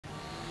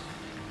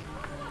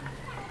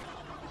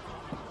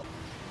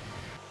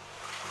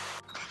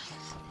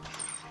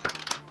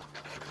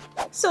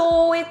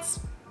So it's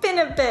been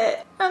a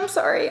bit. I'm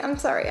sorry, I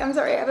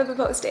haven't been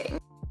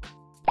posting.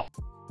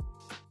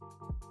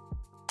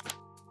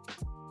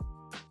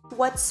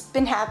 What's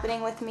been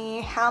happening with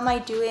me? How am I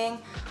doing?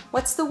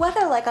 What's the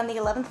weather like on the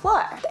 11th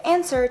floor? The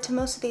answer to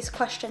most of these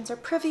questions are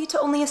privy to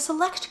only a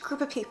select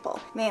group of people,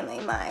 mainly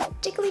my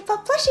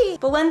Jigglypuff plushie.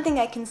 But one thing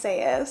I can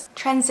say is,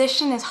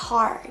 transition is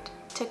hard.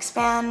 To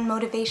expand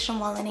motivation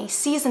while in a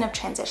season of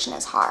transition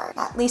is hard.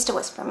 At least it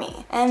was for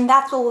me. And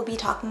that's what we'll be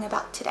talking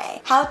about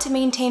today. How to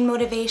maintain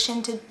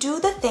motivation to do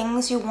the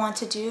things you want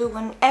to do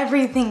when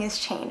everything is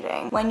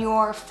changing, when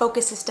your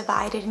focus is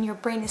divided and your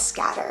brain is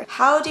scattered.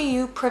 How do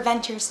you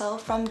prevent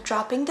yourself from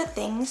dropping the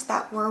things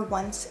that were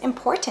once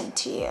important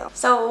to you?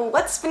 So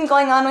what's been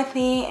going on with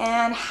me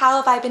and how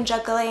have I been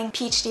juggling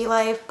PhD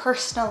life,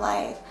 personal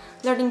life,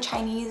 learning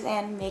Chinese,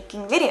 and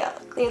making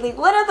videos? Clearly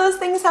one of those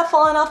things have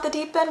fallen off the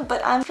deep end,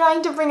 but I'm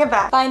trying to bring it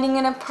back. Finding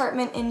an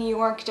apartment in New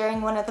York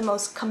during one of the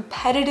most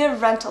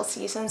competitive rental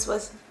seasons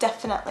was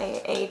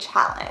definitely a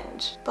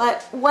challenge.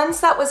 But once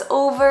that was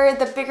over,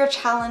 the bigger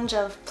challenge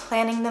of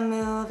planning the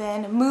move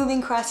and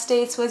moving cross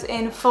states was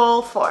in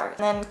full force.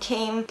 And then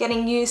came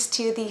getting used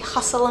to the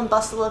hustle and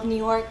bustle of New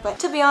York, but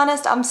to be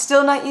honest, I'm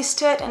still not used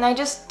to it, and I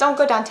just don't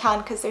go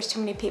downtown because there's too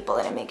many people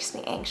and it makes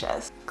me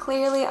anxious.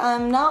 Clearly,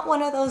 I'm not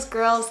one of those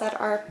girls that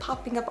are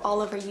popping up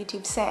all over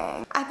YouTube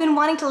saying, I've been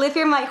wanting to live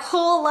here my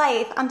whole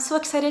life. I'm so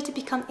excited to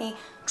become a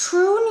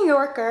true New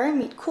Yorker,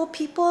 meet cool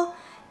people,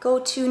 go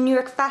to New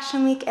York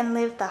Fashion Week, and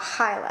live the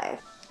high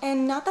life.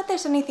 And not that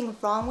there's anything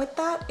wrong with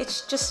that,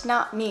 it's just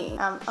not me.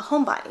 I'm a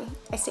homebody.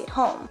 I stayed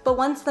home. But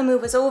once the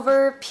move was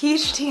over,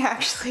 PhD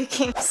actually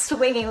came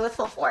swinging with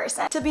full force.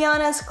 And to be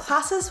honest,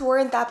 classes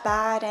weren't that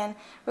bad and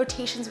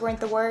rotations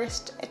weren't the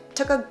worst. It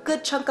took a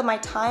good chunk of my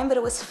time, but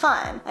it was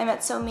fun. I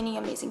met so many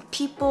amazing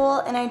people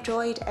and I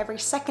enjoyed every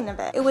second of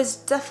it. It was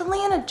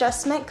definitely an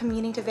adjustment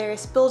commuting to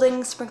various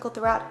buildings sprinkled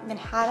throughout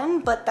Manhattan,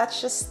 but that's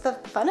just the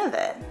fun of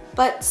it.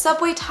 But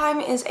subway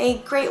time is a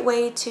great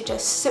way to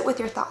just sit with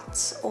your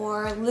thoughts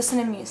or listen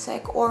to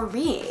music or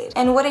read.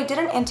 And what I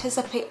didn't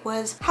anticipate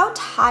was how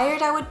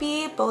tired I would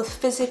be both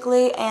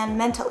physically and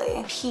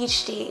mentally.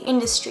 PhD,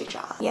 industry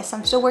job. Yes,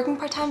 I'm still working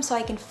part-time so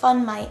I can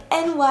fund my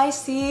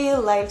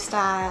NYC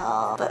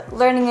lifestyle. But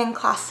learning in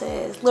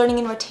classes, learning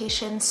in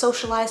rotation,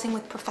 socializing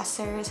with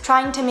professors,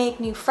 trying to make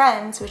new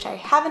friends, which I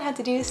haven't had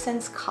to do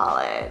since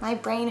college. My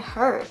brain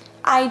hurt.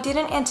 I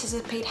didn't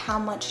anticipate how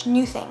much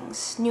new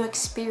things, new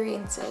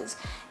experiences,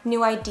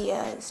 new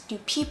ideas, new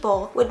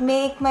people would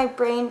make my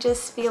brain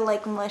just feel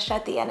like mush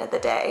at the end of the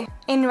day.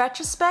 In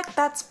retrospect,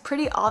 that's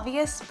pretty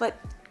obvious, but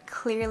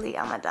clearly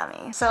I'm a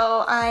dummy.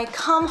 So I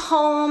come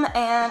home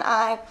and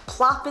I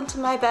plop into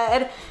my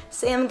bed,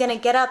 say I'm gonna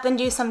get up and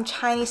do some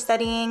Chinese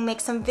studying, make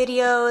some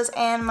videos,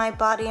 and my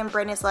body and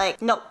brain is like,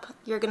 nope,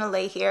 you're gonna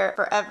lay here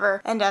forever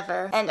and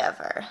ever and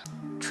ever.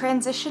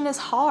 Transition is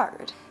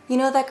hard. You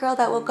know that girl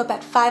that woke up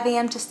at 5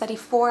 a.m. to study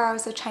 4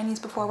 hours of Chinese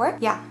before work?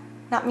 Yeah.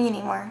 Not me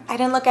anymore. I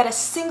didn't look at a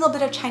single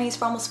bit of Chinese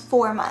for almost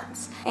 4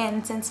 months.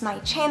 And since my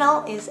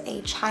channel is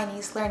a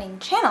Chinese learning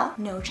channel,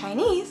 no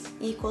Chinese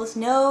equals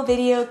no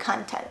video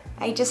content.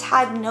 I just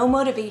had no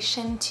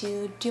motivation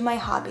to do my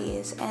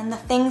hobbies and the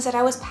things that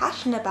I was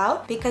passionate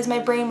about because my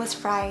brain was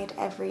fried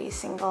every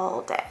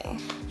single day.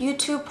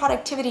 YouTube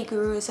productivity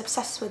gurus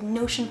obsessed with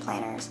Notion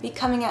planners be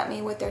coming at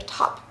me with their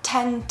top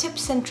 10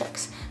 tips and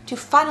tricks to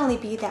finally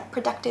be that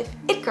productive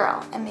it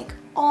girl and make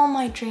all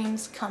my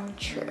dreams come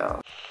true.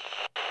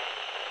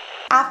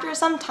 After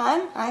some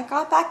time, I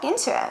got back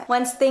into it.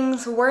 Once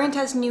things weren't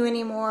as new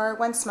anymore,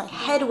 once my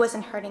head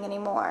wasn't hurting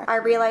anymore, I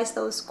realized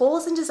those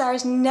goals and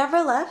desires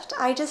never left,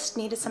 I just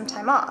needed some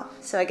time off.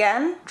 So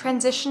again,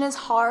 transition is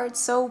hard,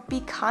 so be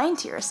kind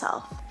to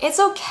yourself. It's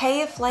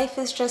okay if life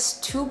is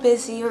just too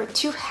busy or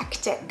too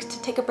hectic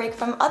to take a break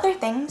from other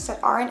things that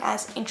aren't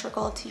as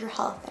integral to your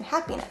health and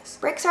happiness.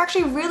 Breaks are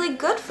actually really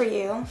good for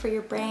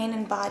your brain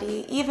and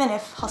body, even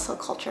if hustle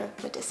culture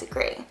would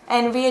disagree.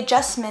 And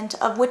readjustment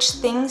of which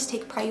things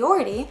take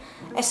priority,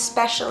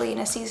 especially in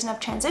a season of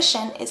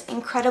transition, is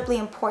incredibly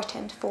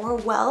important for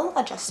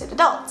well-adjusted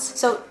adults.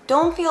 So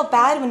don't feel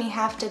bad when you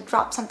have to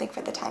drop something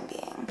for the time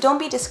being. Don't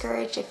be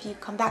discouraged if you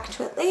come back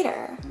to it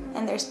later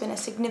and there's been a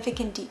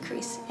significant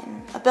decrease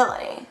in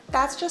ability.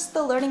 That's just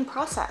the learning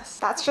process.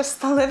 That's just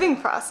the living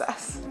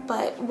process.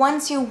 But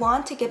once you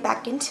want to get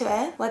back into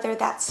it, whether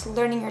that's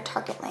learning your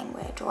target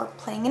language or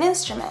playing an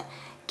instrument,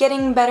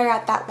 getting better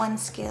at that one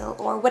skill,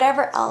 or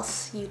whatever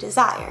else you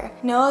desire,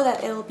 know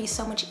that it'll be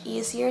so much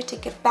easier to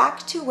get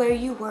back to where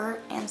you were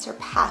and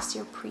surpass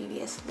your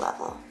previous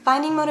level.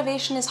 Finding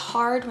motivation is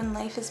hard when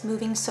life is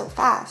moving so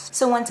fast.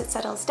 So once it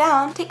settles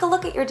down, take a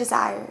look at your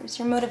desires,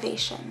 your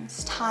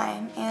motivations,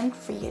 time, and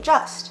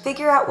readjust.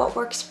 Figure out what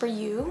works for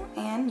you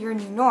and your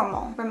new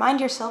normal.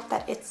 Remind yourself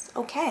that it's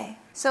okay.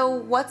 So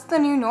what's the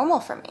new normal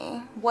for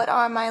me? What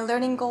are my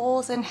learning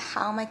goals and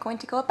how am I going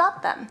to go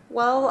about them?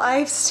 Well,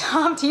 I've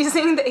stopped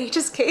using the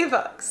HSK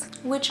books,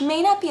 which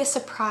may not be a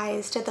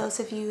surprise to those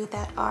of you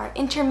that are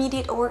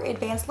intermediate or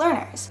advanced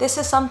learners. This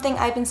is something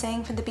I've been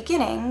saying from the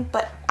beginning,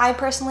 but I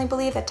personally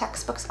believe that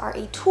textbooks are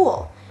a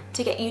tool,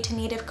 to get you to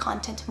native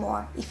content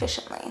more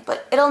efficiently,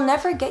 but it'll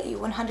never get you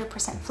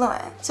 100%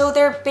 fluent. So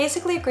they're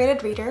basically a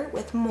graded reader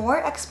with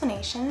more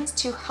explanations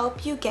to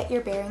help you get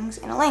your bearings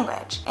in a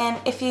language. And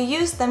if you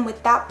use them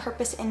with that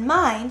purpose in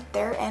mind,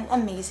 they're an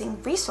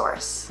amazing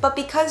resource. But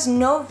because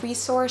no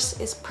resource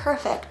is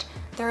perfect,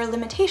 there are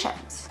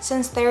limitations.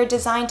 Since they're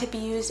designed to be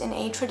used in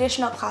a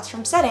traditional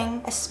classroom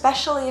setting,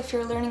 especially if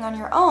you're learning on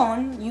your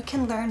own, you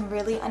can learn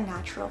really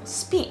unnatural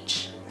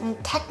speech.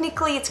 And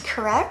technically it's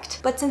correct,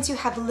 but since you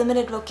have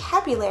limited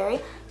vocabulary,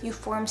 you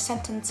form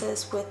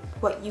sentences with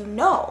what you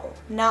know,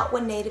 not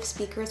what native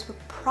speakers would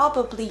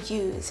probably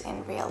use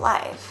in real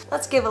life.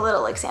 Let's give a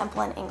little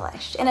example in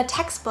English. In a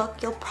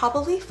textbook, you'll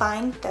probably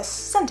find this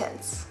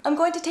sentence. I'm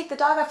going to take the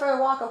dog out for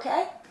a walk,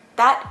 okay?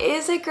 That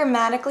is a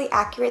grammatically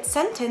accurate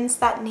sentence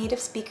that native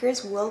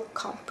speakers will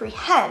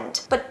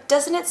comprehend. But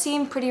doesn't it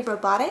seem pretty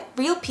robotic?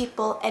 Real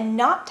people and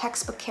not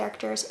textbook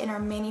characters in our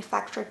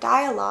manufactured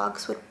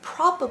dialogues would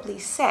probably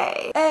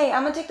say, "Hey,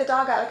 I'm gonna take the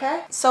dog out,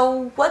 okay?"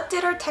 So what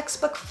did our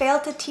textbook fail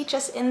to teach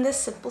us in this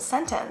simple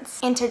sentence?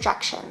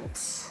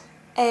 Interjections.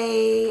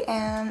 A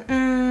and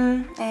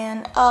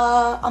and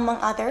among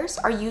others,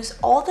 are used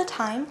all the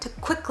time to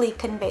quickly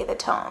convey the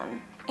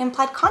tone.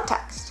 Implied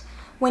context.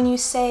 When you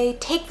say,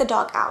 take the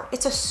dog out,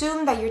 it's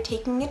assumed that you're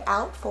taking it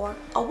out for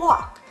a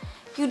walk.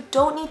 You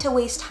don't need to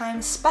waste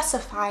time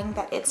specifying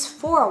that it's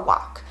for a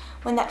walk,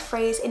 when that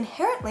phrase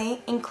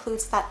inherently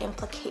includes that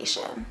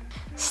implication.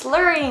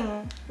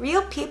 Slurring.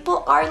 Real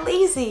people are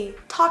lazy,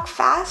 talk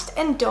fast,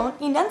 and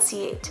don't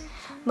enunciate.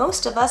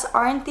 Most of us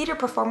aren't theater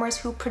performers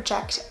who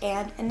project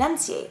and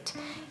enunciate.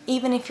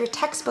 Even if your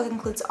textbook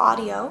includes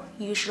audio,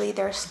 usually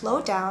they're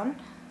slowed down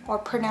or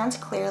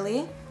pronounced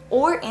clearly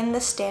or in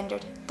the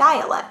standard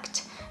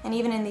dialect. And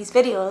even in these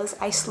videos,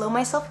 I slow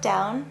myself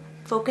down,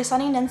 focus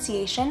on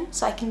enunciation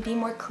so I can be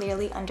more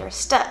clearly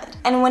understood.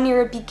 And when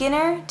you're a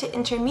beginner to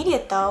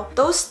intermediate though,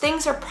 those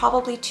things are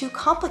probably too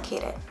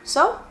complicated.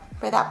 So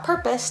for that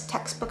purpose,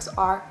 textbooks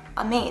are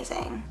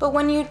amazing. But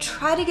when you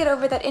try to get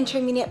over that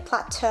intermediate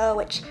plateau,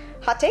 which,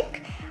 hot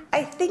take,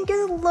 I think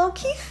is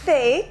low-key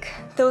fake,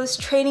 those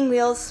training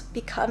wheels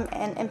become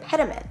an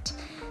impediment.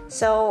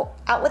 So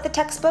out with the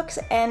textbooks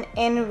and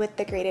in with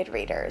the graded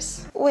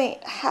readers.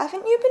 Wait,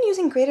 haven't you been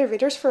using graded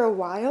readers for a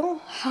while?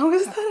 How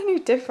is that any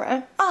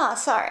different? Ah,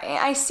 sorry,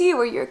 I see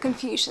where your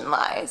confusion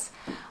lies.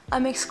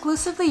 I'm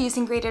exclusively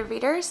using graded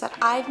readers that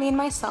I've made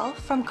myself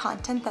from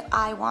content that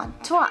I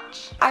want to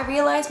watch. I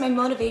realized my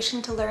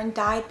motivation to learn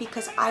died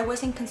because I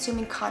wasn't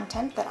consuming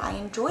content that I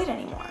enjoyed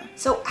anymore.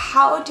 So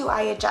how do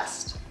I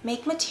adjust?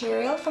 Make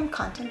material from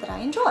content that I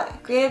enjoy.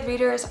 Graded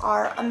readers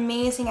are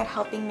amazing at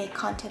helping make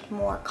content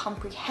more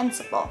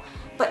comprehensible,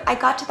 but I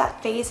got to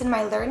that phase in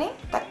my learning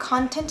that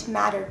content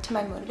mattered to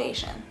my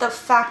motivation. The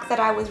fact that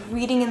I was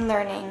reading and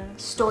learning,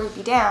 story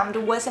be damned,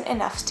 wasn't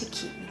enough to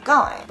keep me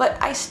going. But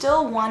I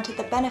still wanted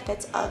the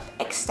benefits of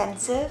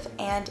extensive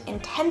and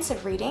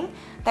intensive reading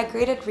that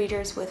graded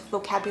readers with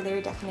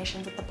vocabulary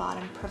definitions at the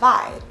bottom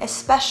provide,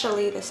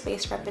 especially the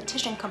spaced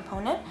repetition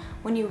component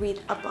when you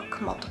read a book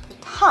multiple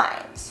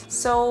times.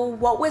 So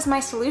what was my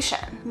solution?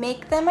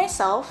 Make them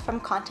myself from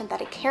content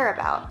that I care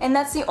about. And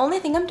that's the only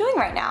thing I'm doing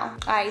right now.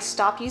 I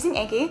stopped using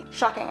Anki,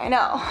 shocking I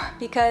know,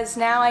 because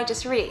now I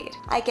just read.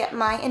 I get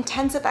my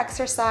intensive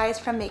exercise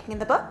from making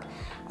the book,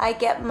 I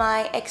get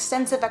my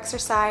extensive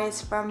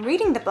exercise from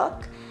reading the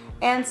book,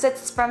 and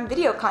since from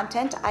video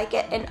content, I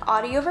get an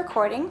audio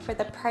recording for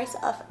the price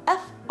of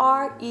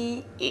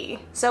free.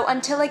 So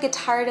until I get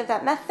tired of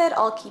that method,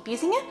 I'll keep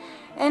using it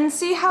and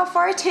see how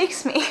far it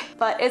takes me.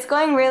 But it's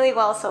going really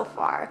well so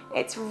far.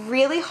 It's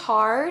really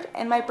hard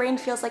and my brain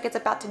feels like it's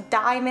about to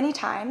die many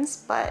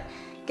times, but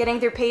getting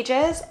through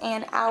pages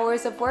and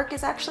hours of work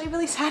is actually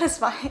really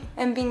satisfying.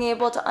 And being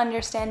able to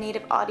understand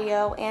native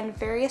audio and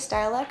various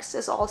dialects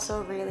is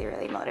also really,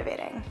 really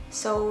motivating.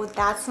 So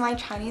that's my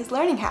Chinese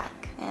learning hack.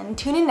 And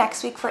tune in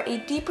next week for a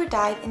deeper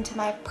dive into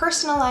my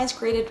personalized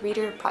graded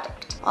reader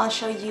project. I'll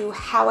show you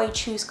how I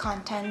choose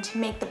content,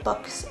 make the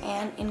books,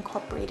 and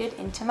incorporate it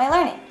into my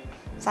learning.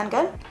 Sound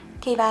good?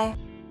 Okay, bye.